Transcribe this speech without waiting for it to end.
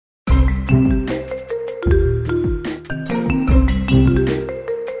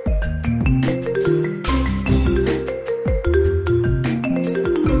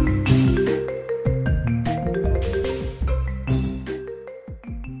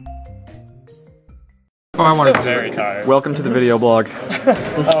Oh, I want to very tired. Welcome to the video blog.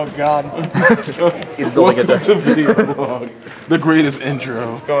 Oh God. He's building it. Welcome to video blog. The greatest intro.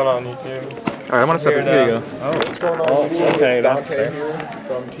 What's going on YouTube? All right, I'm gonna step in. Here you go. Oh, what's going on? Okay, that's there.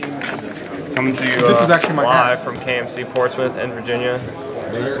 From Team Coming to you This is actually my live from KMC Portsmouth in Virginia.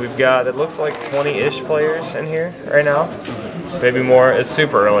 We've got, it looks like 20-ish players in here right now. Maybe more. It's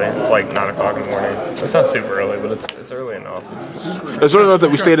super early. It's like 9 o'clock in the morning. It's not super early, but it's early enough. It's early enough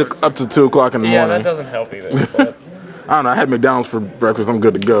that we stayed up to 2 o'clock in the Yeah, morning. that doesn't help either. But I don't know, I had McDonald's for breakfast, I'm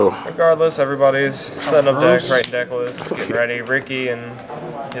good to go. regardless, everybody's setting up decks, writing deck lists, getting ready. Ricky and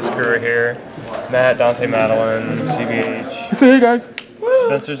his crew are here. Matt, Dante, Madeline, CBH. Say hey guys.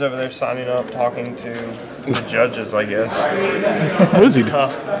 Spencer's over there signing up, talking to the judges, I guess. What is he doing?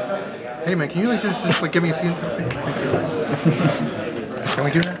 Hey man, can you like just like give me a scene topic? Can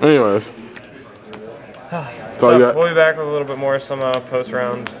we do that? Anyways. So we'll be back with a little bit more, some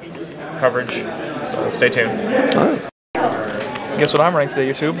post-round coverage. So stay tuned. Right. Guess what I'm ranked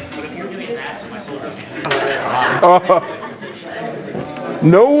today, YouTube?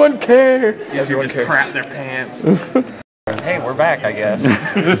 No one cares. Yes, no one cares. Crap their pants. Hey, we're back, I guess.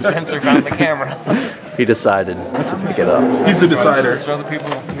 Spencer found the camera. He decided to pick it up. He's the decider. Show the people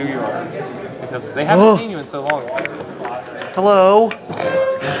who you are. Because they haven't seen you in so long. Hello.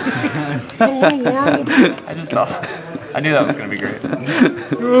 Hello, world. I just thought, I knew that was going to be great.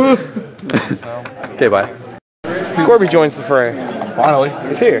 Okay, bye. Corby joins the fray. Finally.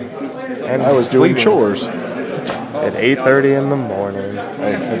 He's here. And I was doing chores. at 8:30 in the morning.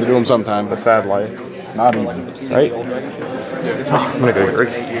 Hey, have to do them sometime. The sad life. Not even. Right? I'm gonna go get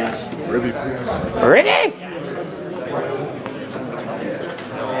Ricky. Ricky!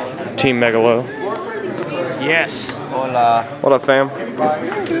 Team Megalo. Yes. Hola. What up, fam?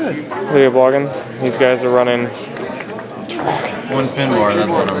 Good. Video blogging. These guys are running. One fin bar, that's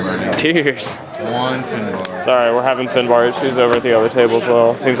what I'm running. Tears. One fin bar. Sorry, we're having pin bar issues over at the other table as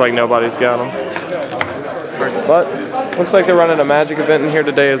well. Seems like nobody's got them. But looks like they're running a magic event in here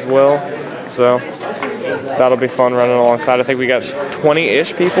today as well. So that'll be fun running alongside. I think we got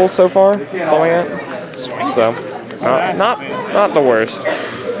 20-ish people so far. Something like that. So not the worst.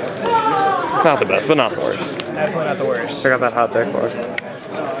 Not the best, but not the worst. Definitely not the worst. Check out that hot deck for us.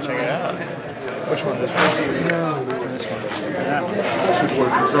 Check it out. Which one? This one?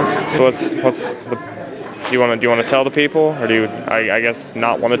 So what's the? Do you want to tell the people, or do you I guess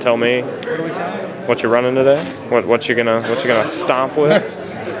not want to tell me? What do we tell? What you're running today? What you gonna stomp with?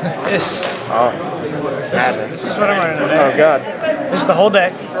 This. Oh. This is what I'm running today. Oh God. This is the whole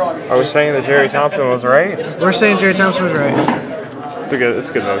deck. I was saying that Jerry Thompson was right. We're saying Jerry Thompson was right. It's a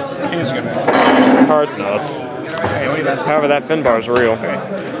good move. He is a good man. Cards nuts. However, that fin bar is real.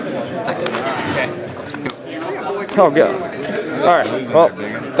 Oh God. All right. Well,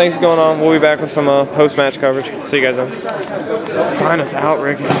 thanks for going on. We'll be back with some post-match coverage. See you guys then. Sign us out,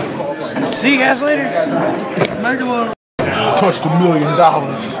 Ricky. See you guys later. Touched $1 million.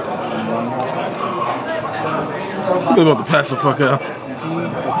 We're about to pass the fuck out.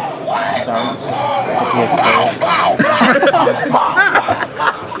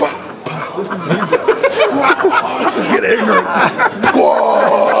 Just get ignorant.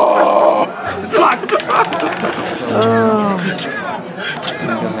 Whoa!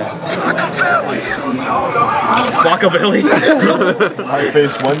 Flockabilly. High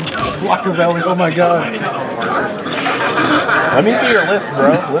face one. Flockabilly, oh my god. Let me see your list,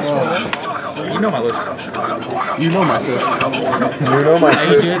 bro. List. You know my list. You know my sister. You know my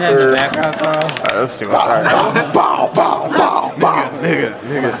sister. Are you doing that in the background song? Alright, let's see what that Bow, bow, bow, bow. Nigga.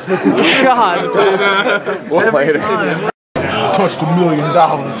 God. What later? Touched $1 million.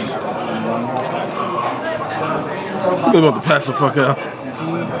 We're about to pass the fuck out.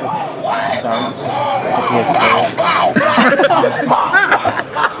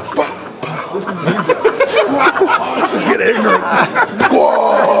 Just get ignorant.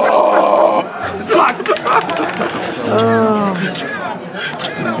 Whoa!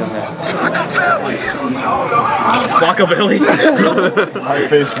 Flockabilly. High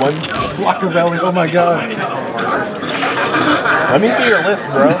face one. Flockabilly, oh my god. Let me see your list,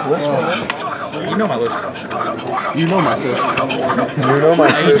 bro. List. You know my list. You know my sister. You know my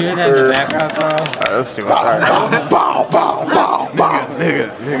Are you doing that in the sister. background song? Alright, let's see what that Bow, bow, bow, bow. Nigga.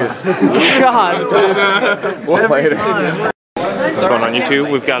 God. What later? What's going on YouTube?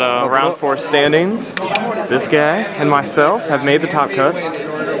 We've got round 4 standings. This guy and myself have made the top cut.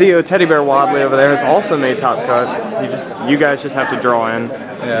 Theo Teddy Bear Wadley over there has also made top cut. You guys just have to draw in.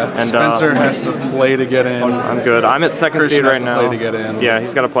 Yeah, And Spencer has to play to get in. I'm good. I'm at second Christian seed has right to now. play to get in. Yeah,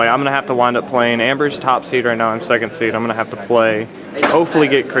 he's got to play. I'm gonna have to wind up playing. Amber's top seed right now. I'm second seed. I'm gonna have to play. Hopefully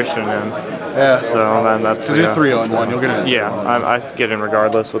get Christian in. Yeah. So then that's Because you're 3-0-1, you'll get it. Yeah, I get in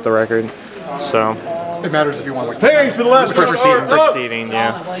regardless with the record. So It matters if you want like paying for the last for seeding,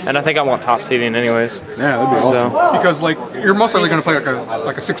 yeah. And I think I want top seeding anyways. Yeah, that'd be awesome. So, Because like you're most likely gonna play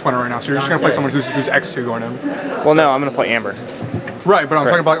like a 6-pointer right now, so you're just gonna play someone who's X2 going in. well, no, I'm gonna play Amber. Right, but I'm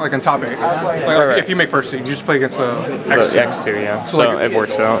talking about like in top 8. Like, Right. if you make first seed, you just play against the X2. The X2, yeah. So like, it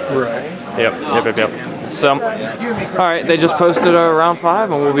works out. Right. Yep. So, all right, they just posted round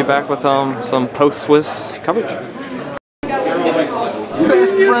 5, and we'll be back with some post-Swiss coverage.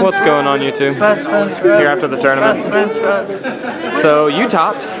 What's going on, you two? Best friends Here after the tournament. Best friends. So you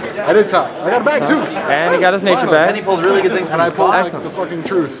topped, I did top. I got a bag too. and he got his nature And he bag. pulled really good things from And I his pulled like box. the fucking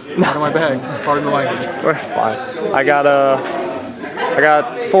truth out of my bag. Pardon the language. We're fine. I got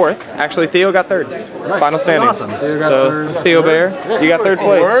 4th. Actually, Theo got 3rd. Final standings. awesome. Theo got So 3rd. Theo Bear, you got 3rd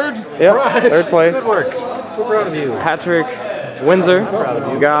place. Word? Yep, 3rd place. Good work. So proud of you. Patrick Windsor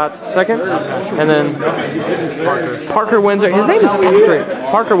got 2nd, and then Parker Windsor. His name is Patrick.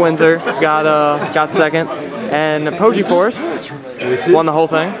 Parker Windsor got 2nd, and Poji Force won the whole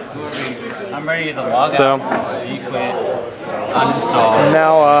thing. I'm ready to log So G-quit. Uninstall.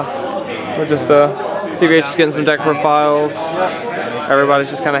 now we're just CVH is getting some deck profiles. Everybody's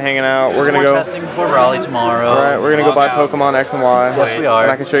just kind of hanging out. We're gonna go. testing before Raleigh tomorrow. All right, we're gonna go buy Pokemon X and Y. Yes, we are.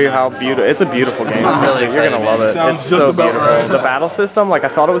 And I can show you how beautiful. It's a beautiful game. I'm really You're gonna excited, love it. Sounds It's just so about beautiful. right. The battle system, like I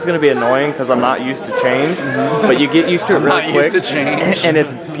thought it was gonna be annoying because I'm not used to change, but you get used to it really not quick. used to change. And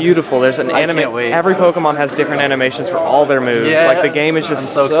it's beautiful. There's an can't anime. wait. Every Pokemon has different animations for all their moves. Yeah. Like the game is just I'm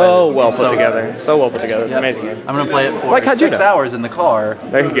so so excited. well I'm put so together. excited. So well put together. It's an amazing game. I'm gonna play it for Like how'd you 6 know? hours in the car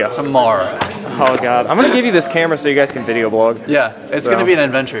There you go. tomorrow. Oh god. I'm gonna give you this camera so you guys can video blog. Yeah, it's So. gonna be an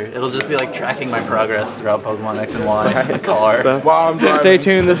adventure. It'll just be like tracking my progress throughout Pokemon X and Y in the car. So, While I'm driving. stay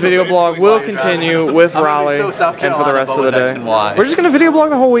tuned. This video blog will continue with I'm gonna be Raleigh so South and for the Carolina, rest but of the with X day. and Y. We're just gonna video blog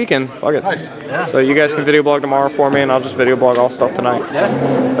the whole weekend. Fuck it. Nice. Yeah. So you guys can video blog tomorrow for me, and I'll just video blog all stuff tonight. Yeah.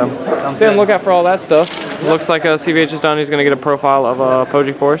 So Sounds stay on good. the lookout for all that stuff. Looks like CVH is done. He's gonna get a profile of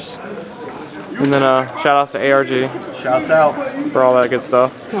Poji Force, and then shout outs to ARG Shouts out. for all that good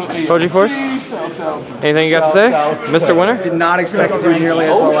stuff. Poji Force, anything you got to say, Mr. Winner? Did not expect to do nearly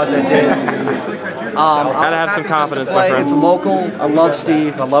as well as I did. Gotta have some confidence, my friend. It's local. I love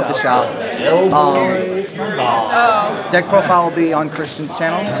Steve. I love the shop. Deck profile will be on Christian's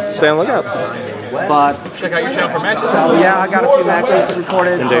channel. Stay on the lookout. But Check out your channel for matches. yeah, I got a few matches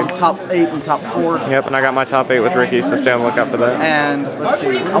recorded Indeed. from top 8 and top 4. Yep, and I got my top 8 with Ricky, so stay on the lookout for that. And let's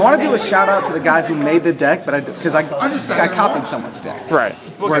see. I want to do a shout out to the guy who made the deck, but because I copied someone's deck. Right.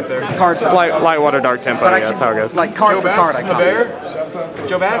 Card for Light water, dark tempo. but I Yeah, that's how it goes. like card for card. I copied.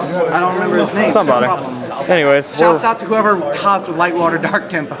 Joe Bass? I don't remember his name. Somebody. No problem. Anyways, Shouts we're out to whoever topped with light water, dark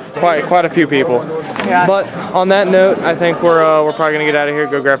tempo. quite a few people. Yeah. But on that note, I think we're probably gonna get out of here,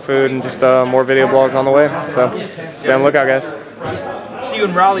 go grab food, and just more video blogs on the way. So stay on the lookout, guys. See you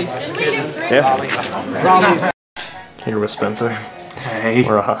in Raleigh. Just kidding. Yeah. Here with Spencer. Hey.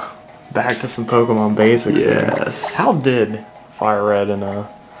 We're back to some Pokemon basics. Yes. How did Fire Red and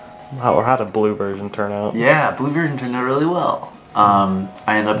how did Blue version turn out? Yeah, blue version turned out really well. I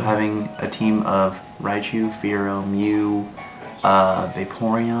ended up having a team of Raichu, Fearow, Mew,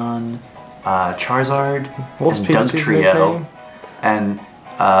 Vaporeon, Charizard, What was and Pikachu's Dugtrio. nickname? And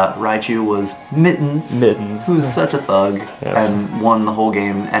Raichu was Mittens. Mittens. Who's such a thug. Yes. And won the whole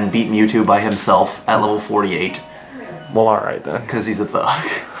game and beat Mewtwo by himself at level 48. Well, alright then. Because he's a thug.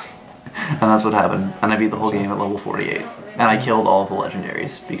 And that's what happened. And I beat the whole game at level 48. And I killed all of the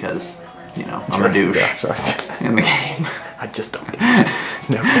legendaries because, you know, I'm a douche in the game. I just don't.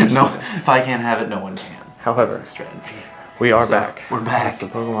 No, if I can't have it, no one can. However, Strategy. we are So, back. we're back. It's the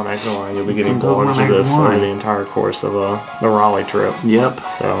Pokemon X and Y. You'll be It's getting some Pokemon blogs of X this and Y. over the entire course of the Raleigh trip. Yep.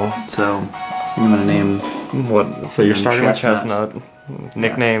 So, So, I'm gonna name... what? So you're starting with Chestnut. Chestnut.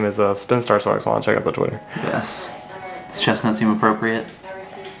 Nickname is Spinstar, so I just want to check out the Twitter. Yes. Does Chestnut seem appropriate?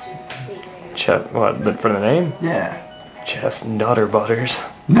 What? But for the name? Yeah. Nutter Butters.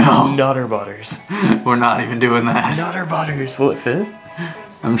 No. Nutter Butters. We're not even doing that. Nutter Butters. Will it fit?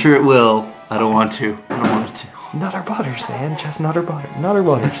 I'm sure it will. I don't want to. I don't want it to. Nutter Butters, man. Nutter Butters. Nutter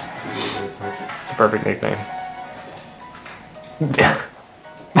Butters. It's a perfect nickname. I'm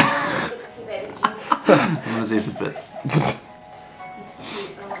gonna see if it fits.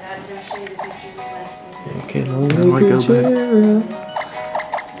 Okay, How do I go back?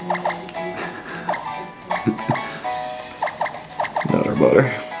 Nutter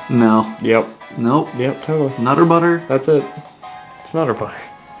Butter. No. Yep. Nope. Yep, totally. Nutter butter? That's it. It's Nutter Butter.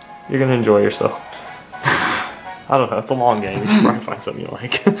 You're gonna enjoy yourself. I don't know, it's a long game. You should probably find something you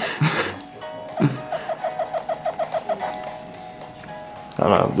like. I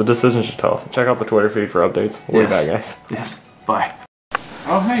don't know. The decision should tell. Check out the Twitter feed for updates. We'll be back, guys. Yes. Bye.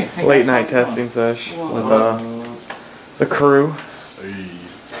 Oh, hey. Late night testing sesh with the crew.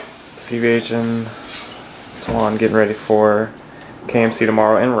 CVH and Swan getting ready for KMC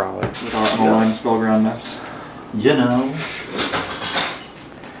tomorrow in Raleigh. With our online spellground mess. You know.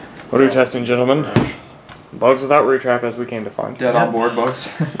 What are we testing, gentlemen? Bugs without root trap, as we came to find. Dead on board bugs.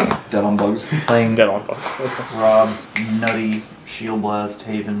 Dead on bugs. Playing Dead on bugs. Rob's nutty Shield Blast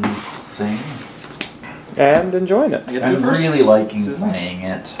Haven thing. And enjoying it. I'm really liking playing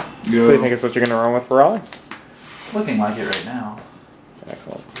it. So you think it's what you're going to run with for Raleigh? It's looking like it right now.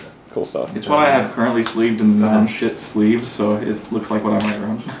 Excellent. Cool stuff. It's what I have currently sleeved in shit sleeves, so it looks like what I might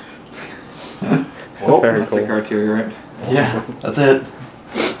run. Very That's cool. the criteria, right? Yeah, that's it.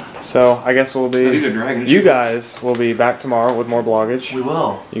 So I guess we'll be. These are dragon You shields. guys will be back tomorrow with more bloggage. We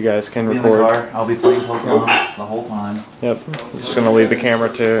will. You guys can Be in the record. car. I'll be playing Pokemon the whole time. Yep. I'm just gonna leave the camera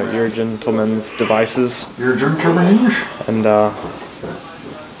to your gentlemen's devices, You're a German. and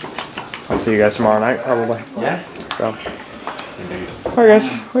I'll see you guys tomorrow night probably. Yeah. So. Alright guys,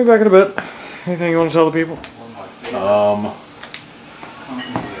 we'll be back in a bit. Anything you want to tell the people?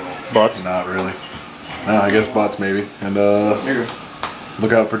 Butts. Not really. No, I guess bots maybe. And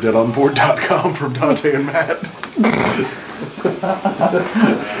look out for deadonboard.com from Dante and Matt.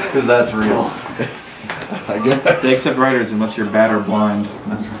 Because that's real. I guess. They accept writers unless you're bad or blind.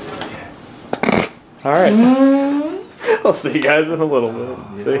 Alright. I'll see you guys in a little bit.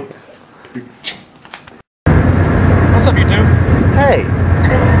 See? What's up, YouTube? Hey!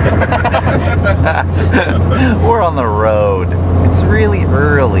 We're on the road. It's really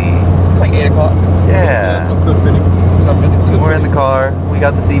early. It's like 8 o'clock. Yeah. What's up, Vinny? What's up, Vinny? We're in the car. We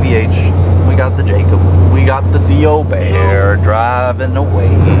got the CVH. We got the Jacob. We got the Theo Bear driving away.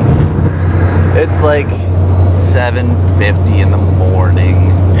 It's like 7:50 in the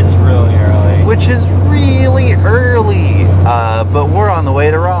morning. It's really early. Which is really early. But we're on the way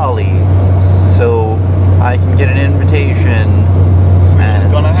to Raleigh. So I can get an invitation.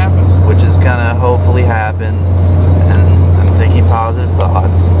 It's gonna happen. Which is gonna hopefully happen. And I'm thinking positive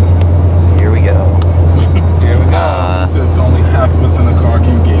thoughts. So here we go. Here we go. Since only half of us in the car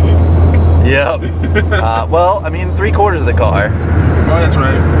can get it. Yep. Well, I mean 3/4 of the car. Oh, that's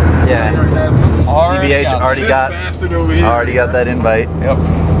right. Yeah. CBH already got that invite. Yep.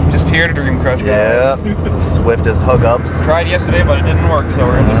 Just here to Dream Crush, Yeah. guys. Swiftest hookups. Tried yesterday, but it didn't work, so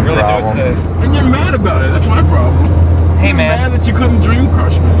we're gonna really do it today. And you're mad about it. That's my problem. Hey, You're man. mad that you couldn't dream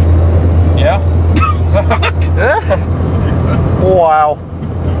crush me. Yeah? Wow.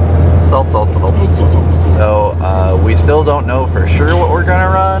 Salt. So, we still don't know for sure what we're gonna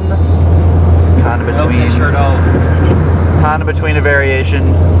run. Kind of between a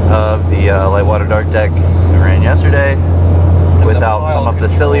variation of the Lightwater Dark deck we ran yesterday, without some of the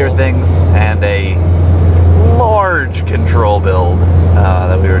sillier things, and a large control build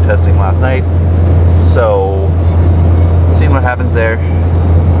that we were testing last night. So, seeing what happens there.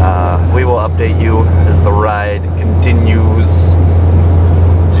 We will update you as the ride continues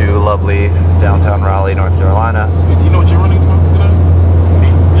to lovely downtown Raleigh, North Carolina. Hey, do you know what you're running today?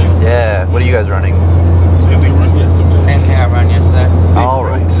 Yeah, what are you guys running? Same thing run yesterday. Same thing I ran yesterday.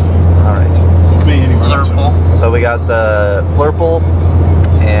 Alright. Me anyway. Flurple. So we got the Flurple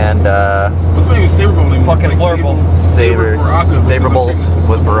and What's the name? Saberbolt anymore. Fucking Flurple. Saberbolt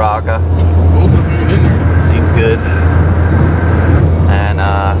with Baraka. Both of them in there. Seems good. And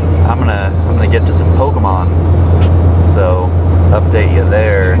I'm gonna get to some Pokemon. So update you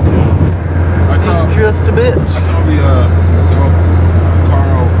there I saw, in just a bit. I saw the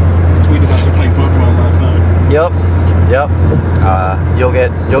Carl tweet about you playing Pokemon last night. Yep. You'll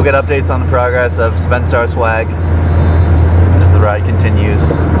get updates on the progress of Spenstar Swag as the ride continues.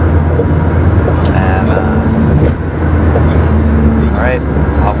 And all right,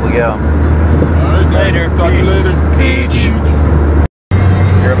 off we go. Alright, guys. Talk to you later. Peach.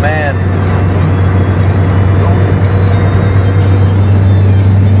 You're a man.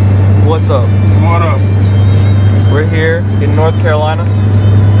 What's up? What up? We're here in North Carolina.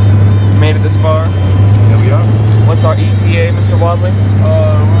 Made it this far. Yeah, we are. What's our ETA, Mr. Wadley?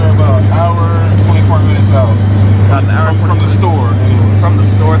 We're about an hour and 24 minutes out. About an hour from the store, anyway. from the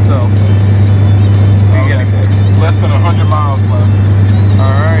store itself. Less than 100 miles left.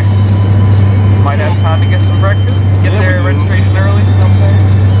 Alright. Might have time to get some breakfast. Get Yeah, there we do. registration early, you know what I'm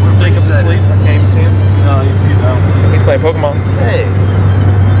saying? Jacob's asleep. I can't even see him. No, he's out. He's playing Pokemon. Hey,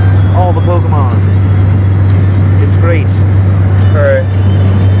 all the Pokemons. It's great. Alright.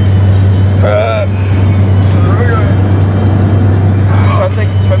 So I think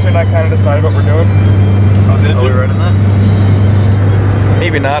Spencer and I kind of decided what we're doing. Are we running that?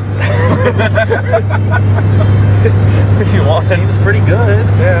 maybe not. If you want. Seems pretty good.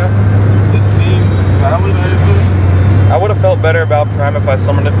 Yeah. It seems valid, I assume. I would have felt better about Prime if I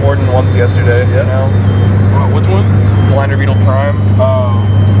summoned it more than once yesterday. You know? Which one? Blinder Beetle Prime. Oh.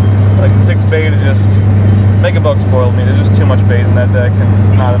 Like 6 bait, it just Mega Bug spoiled me. There's just too much bait in that deck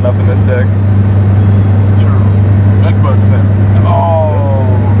and not enough in this deck. True. Megbug's that. All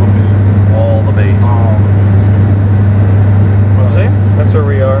the bait. All the bait. All the bait. Well, See? That's where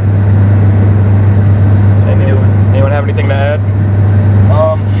we are. Anyone have anything to add?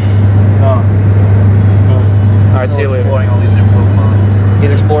 no. Good. Alright, see you later. Exploring all these new Pokemons.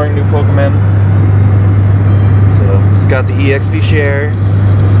 He's exploring new Pokemon. So, just got the EXP share.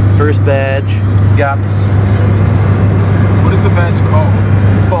 First badge. Got. What is the badge called?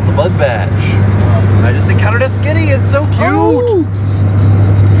 It's called the Bug Badge. I just encountered a Skitty. It's so cute. Oh.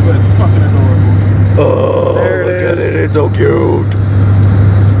 It's fucking adorable. Oh, There it look at is. it. It's so cute.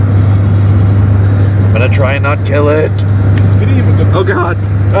 I'm gonna try and not kill it. Oh god.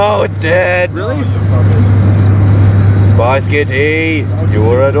 Oh, it's dead. Really? Bye, Skitty.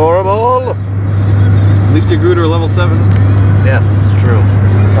 You're adorable. At least you grew to a level 7. Yes, this is true.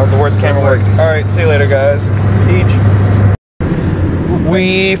 That was the worst camera work. Alright, see you later, guys. Peach.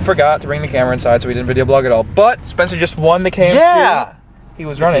 We forgot to bring the camera inside, so we didn't video blog at all. But Spencer just won the KMC. Yeah. He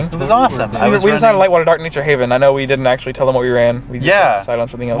was running. It was awesome. We decided Lightwater Dark Nature Haven. I know we didn't actually tell them what we ran. We just decided on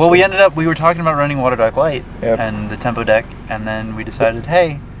something else. Well, we were talking about running Water Dark Light Yep. and the tempo deck, and then we decided,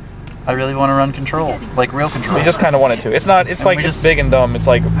 hey, I really want to run Control, like real Control. We just kind of wanted to. It's not. It's like it's big and dumb. It's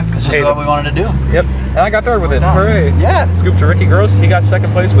like It's just what we wanted to do. Yep. And I got third with it. not? Hooray! Yeah. Scoop to Ricky Gross. He got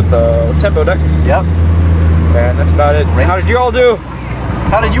second place with the tempo deck. Yep. And that's about it. Great. How did you all do?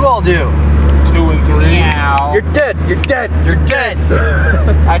 How did you all do? 2 and 3. You're dead. You're dead. You're dead.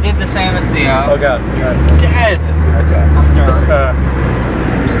 I did the same as Theo. Oh god. Dead. I'm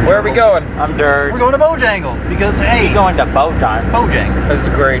dirt. Where are we going? I'm dirt. We're going to Bojangles because hey, We're going to Bojangles. Bojangles. This is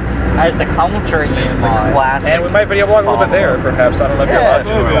great. As the country is like. Classic. And we might video blog a little bit there, perhaps. I don't know if you're allowed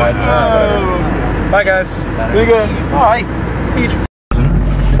to. Inside. Bye, guys. See you guys. All right. Peach.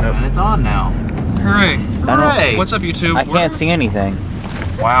 And it's on now. Hooray. Hooray. What's up, YouTube? I can't see anything.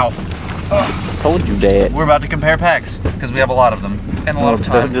 Wow. Told you that. We're about to compare packs because we have a lot of them and a lot of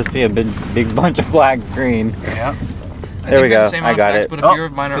time. Just see a big bunch of black screen. Yeah. There we go. I got it. But a few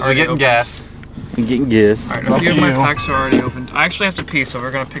of mine are because we're already getting open. gas. I'm getting gas. Alright, a few of my packs are already opened. I actually have to pee, so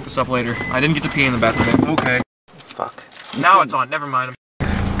we're gonna pick this up later. I didn't get to pee in the bathroom yet. Okay. Fuck. Now it's on, never mind.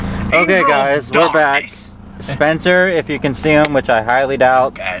 Okay, guys, we're back. Spencer, if you can see him, which I highly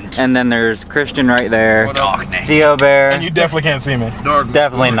doubt. And then there's Christian right there. Darkness. Theo Bear. And you definitely can't see me.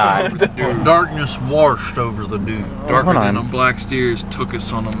 Definitely not. Darkness washed over the dude. Hold on. black steers took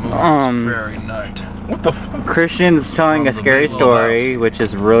us on a Very night. What the fuck? Christian's telling a scary story, which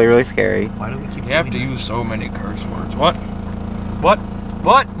is really, really scary. Why do we keep You have to use so many curse words. What? What?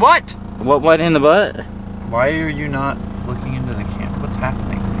 What? What? What in the butt? Why are you not looking into the camera? What's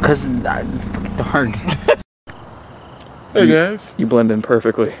happening? Cause it's fucking dark. Hey guys. You blend in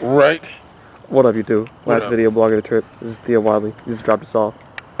perfectly. Right. What up, you two? What Last up? video blog of the trip. This is Theo Wadley. He just dropped us off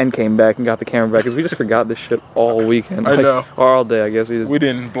and came back and got the camera back because we just forgot this shit all weekend. I know. Or all day, I guess. We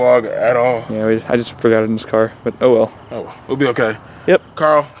didn't blog at all. Yeah, I just forgot it in his car. But oh well. Oh, we'll be okay. Yep.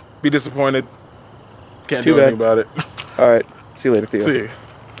 Carl, be disappointed. Can't Too do anything bad. about it. All right. See you later, Theo. See you.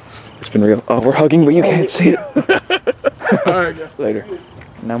 It's been real. Oh, we're hugging, but you can't see it. All right, guys. Later.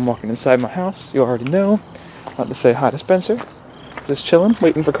 Now I'm walking inside my house. You already know. About to say hi to Spencer. Just chilling,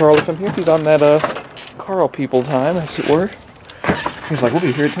 waiting for Carl to come here. He's on that Carl people time, as it were. He's like, we'll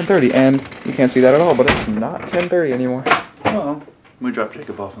be here at 10:30, and you can't see that at all, but it's not 10:30 anymore. Well, we dropped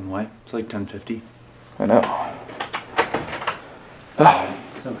Jacob off on the way. It's like 10:50. I know.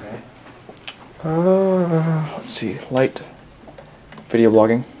 It's okay. Let's see. Light. Video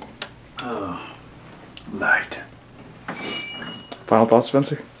blogging. Oh, light. Final thoughts,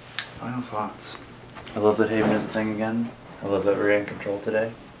 Spencer? Final thoughts. I love that Haven is a thing again. I love that we're in control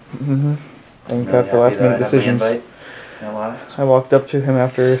today. Mm-hmm. Thank Really God for last happy that minute I have the decisions. invite at last. I walked up to him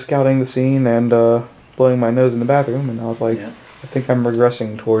after scouting the scene and blowing my nose in the bathroom, and I was like, Yeah. I think I'm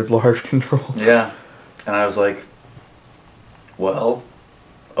regressing towards large control. Yeah. And I was like, well,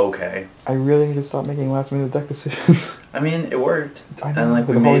 okay. I really need to stop making last minute deck decisions. I mean, it worked. I know, And like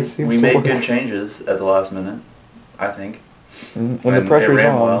but we it always seems made to work. good changes at the last minute, I think. When And the pressure's it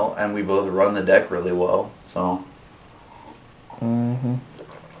ran on. well, and we both run the deck really well, so Mm-hmm.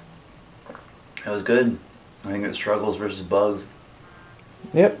 it was good. I think it's struggles versus bugs.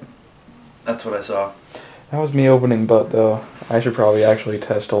 Yep. That's what I saw. That was me opening butt, though. I should probably actually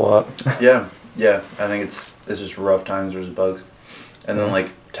test a lot. Yeah, I think it's just rough times versus bugs. And then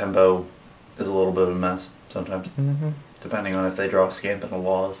like tempo is a little bit of a mess sometimes, depending on if they draw scamp in the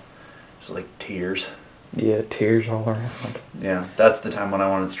laws. Just like tears. Yeah, tears all around. Yeah, that's the time when I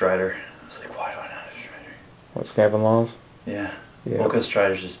wanted Strider. I was like, why do I not have Strider? What, scamp and laws? Yeah. Yeah. Well, because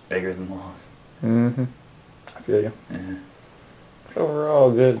Strider's just bigger than laws. I feel you. Yeah.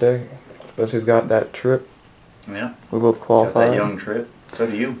 Overall, good day. Especially he's got that trip. Yeah. We both Got qualified. that young trip. So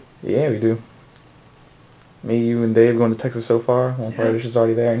do you. Yeah, we do. Me, you, and Dave going to Texas so far. One Friday is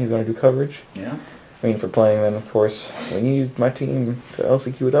already there, and he's going to do coverage. Yeah. I mean, for playing, then, of course, we need my team to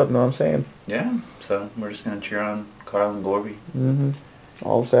LCQ it up, know what I'm saying? Yeah. So we're just going to cheer on Carl and Gorby.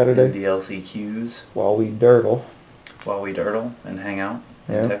 All Saturday. And the LCQs. While we dirtle. While we dirtle and hang out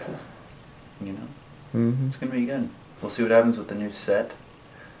in Texas. You know. It's going to be good. We'll see what happens with the new set.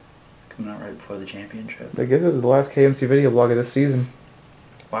 Coming out right before the championship. I guess this is the last KMC video blog of this season.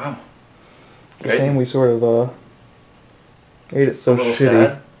 Wow. It's a shame we sort of made it so shitty.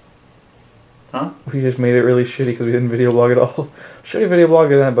 Sad. Huh? We just made it really shitty because we didn't video blog at all. Shitty video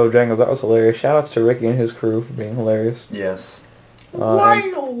blog at Bojangles. That was hilarious. Shoutouts to Ricky and his crew for being hilarious. Yes.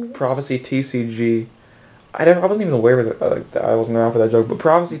 Prophecy TCG. I wasn't even aware that I wasn't around for that joke, but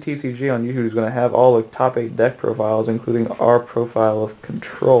Prophecy TCG on YouTube is going to have all the top 8 deck profiles, including our profile of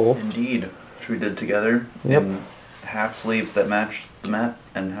Control. Indeed. Which we did together. Yep. In half sleeves that matched the mat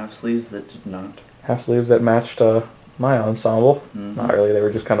and half sleeves that did not. Half sleeves that matched my ensemble. Not really, they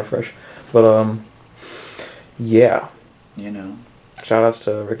were just kind of fresh. But, yeah. You know. Shoutouts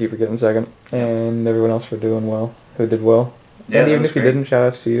to Ricky for getting second, and everyone else for doing well, who did well. Yeah, and even if you didn't,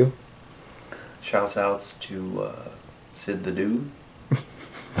 shoutouts to you. Shouts outs to Sid the Dude.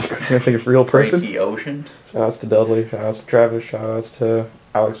 I think a real person. Frankie Ocean. Shoutouts to Dudley. Shoutouts to Travis. Shoutouts to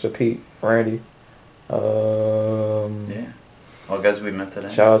Alex, to Pete, Randy. Yeah. All guys we met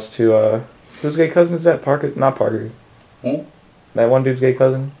today. Shoutouts to whose gay cousin is that? Parker? Not Parker. Who? That one dude's gay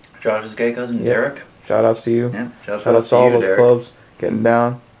cousin. Josh's gay cousin, Derek. Shoutouts to you. Yeah. Shoutouts to all those Derek. clubs getting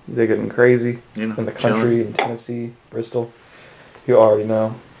down. They're getting crazy You know, in the country, in Tennessee, Bristol. You already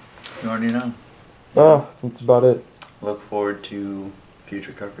know. You already know. Oh, that's about it. Look forward to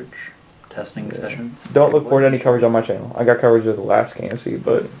future coverage, testing sessions. Don't look forward to any coverage on my channel. I got coverage of the last KMC,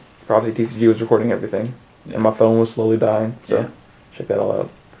 but probably TCG was recording everything. And my phone was slowly dying, so check that all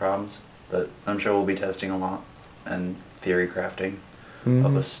out. Problems. But I'm sure we'll be testing a lot and theory crafting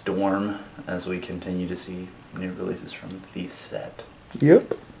of a storm as we continue to see new releases from the set.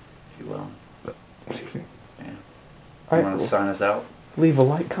 Yep. If you will. Excuse me. Yeah. Alright, Want to sign us out? Leave a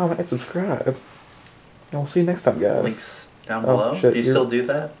like, comment, and subscribe. And we'll see you next time, guys. Links down below. Shit, do you still do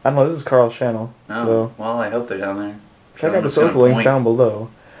that? I don't know, this is Carl's channel. Oh, so well, I hope they're down there. check out the social links down below.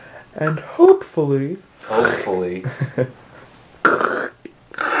 And hopefully... Hopefully.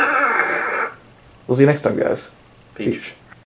 We'll see you next time, guys. Peach.